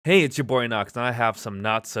Hey, it's your boy Nox, and I have some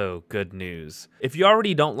not so good news. If you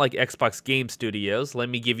already don't like Xbox Game Studios, let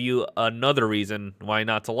me give you another reason why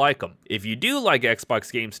not to like them. If you do like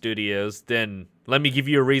Xbox Game Studios, then let me give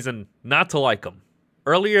you a reason not to like them.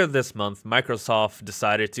 Earlier this month, Microsoft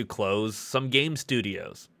decided to close some game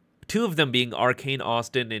studios. Two of them being Arcane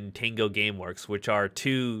Austin and Tango Gameworks, which are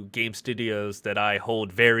two game studios that I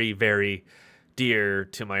hold very, very dear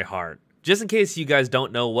to my heart. Just in case you guys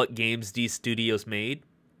don't know what games these studios made,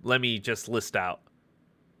 let me just list out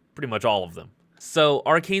pretty much all of them. So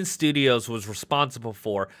Arcane Studios was responsible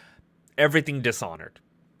for everything Dishonored.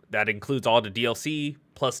 That includes all the DLC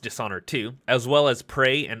plus Dishonored 2, as well as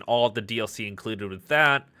Prey and all of the DLC included with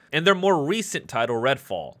that, and their more recent title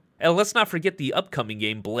Redfall. And let's not forget the upcoming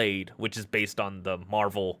game Blade, which is based on the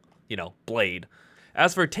Marvel, Blade.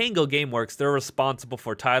 As for Tango Gameworks, they're responsible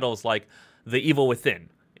for titles like The Evil Within,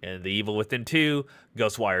 and The Evil Within 2,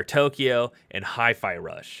 Ghostwire Tokyo, and Hi-Fi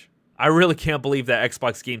Rush. I really can't believe that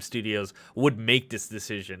Xbox Game Studios would make this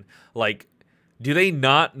decision. Like, do they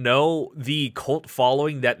not know the cult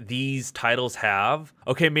following that these titles have?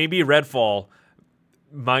 Okay, maybe Redfall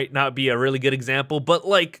might not be a really good example, but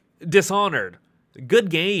like Dishonored, good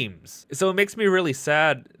games. So it makes me really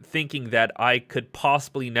sad thinking that I could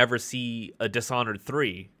possibly never see a Dishonored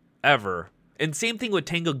 3, ever. And same thing with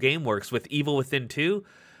Tango Gameworks with Evil Within 2.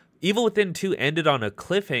 Evil Within 2 ended on a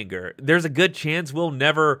cliffhanger. There's a good chance we'll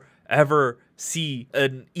never, ever see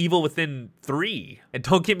an Evil Within 3. And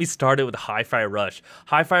don't get me started with Hi-Fi Rush.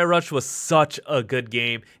 Hi-Fi Rush was such a good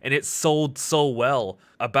game, and it sold so well.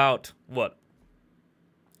 About,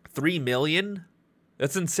 3 million?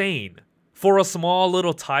 That's insane. For a small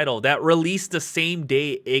little title that released the same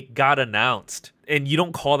day it got announced. And you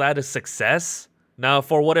don't call that a success? Now,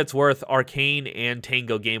 for what it's worth, Arcane and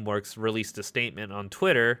Tango Gameworks released a statement on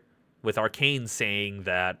Twitter, with Arcane saying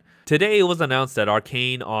that today it was announced that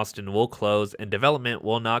Arcane Austin will close and development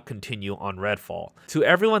will not continue on Redfall. To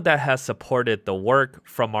everyone that has supported the work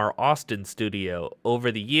from our Austin studio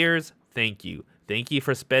over the years, thank you. Thank you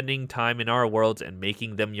for spending time in our worlds and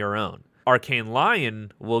making them your own. Arcane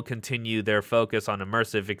Lion will continue their focus on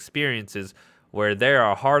immersive experiences where they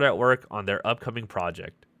are hard at work on their upcoming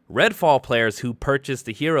project. Redfall players who purchase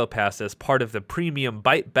the Hero Pass as part of the Premium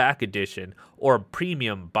Bite Back Edition or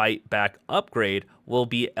Premium Bite Back Upgrade will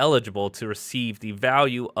be eligible to receive the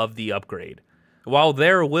value of the upgrade. While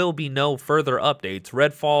there will be no further updates,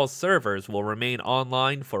 Redfall's servers will remain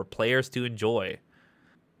online for players to enjoy.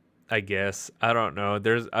 I guess. I don't know.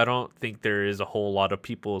 I don't think there is a whole lot of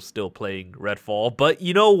people still playing Redfall, but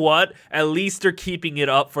you know what? At least they're keeping it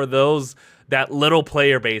up for that little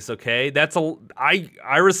player base, okay?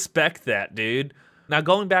 I respect that, dude. Now,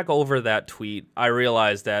 going back over that tweet, I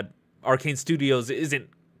realized that Arcane Studios isn't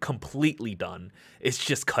completely done. It's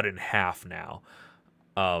just cut in half now.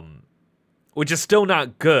 Which is still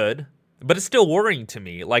not good, but it's still worrying to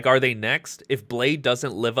me. Like, are they next? If Blade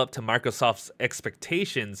doesn't live up to Microsoft's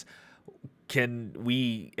expectations, can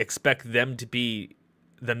we expect them to be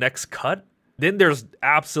the next cut? Then there's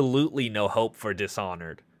absolutely no hope for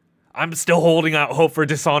Dishonored. I'm still holding out hope for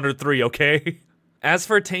Dishonored 3, okay? As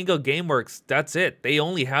for Tango Gameworks, that's it. They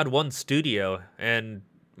only had one studio, and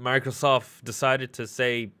Microsoft decided to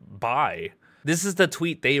say bye. This is the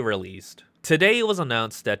tweet they released. Today it was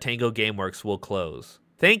announced that Tango Gameworks will close.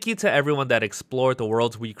 Thank you to everyone that explored the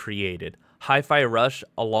worlds we created. Hi-Fi Rush,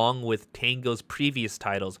 along with Tango's previous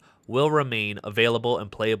titles, will remain available and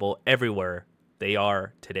playable everywhere they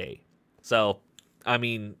are today. So, I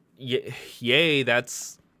mean, yay,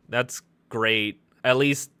 that's great. At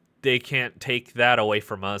least they can't take that away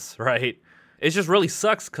from us, right? It just really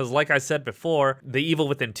sucks because, like I said before, The Evil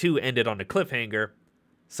Within 2 ended on a cliffhanger.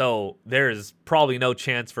 So there's probably no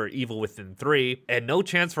chance for Evil Within 3 and no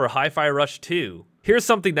chance for Hi-Fi Rush 2. Here's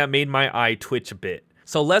something that made my eye twitch a bit.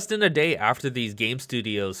 So less than a day after these game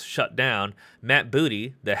studios shut down, Matt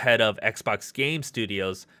Booty, the head of Xbox Game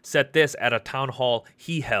Studios, said this at a town hall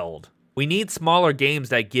he held. "We need smaller games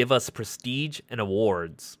that give us prestige and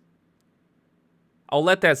awards." I'll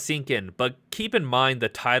let that sink in, but keep in mind the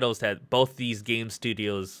titles that both these game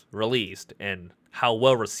studios released and how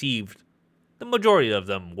well received the majority of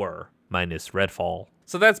them were, minus Redfall.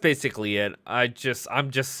 So that's basically it. I'm just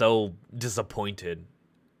so disappointed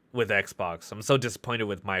with Xbox. I'm so disappointed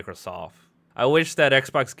with Microsoft. I wish that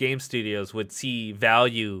Xbox Game Studios would see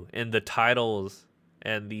value in the titles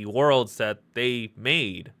and the worlds that they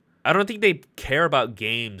made. I don't think they care about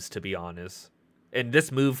games, to be honest. And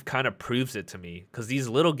this move kind of proves it to me, because these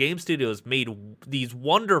little game studios made these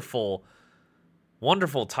wonderful,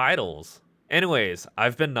 wonderful titles. Anyways,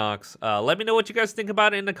 I've been Nox. Let me know what you guys think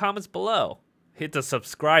about it in the comments below. hit the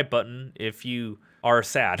subscribe button if you are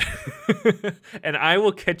sad. And I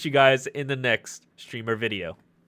will catch you guys in the next streamer video.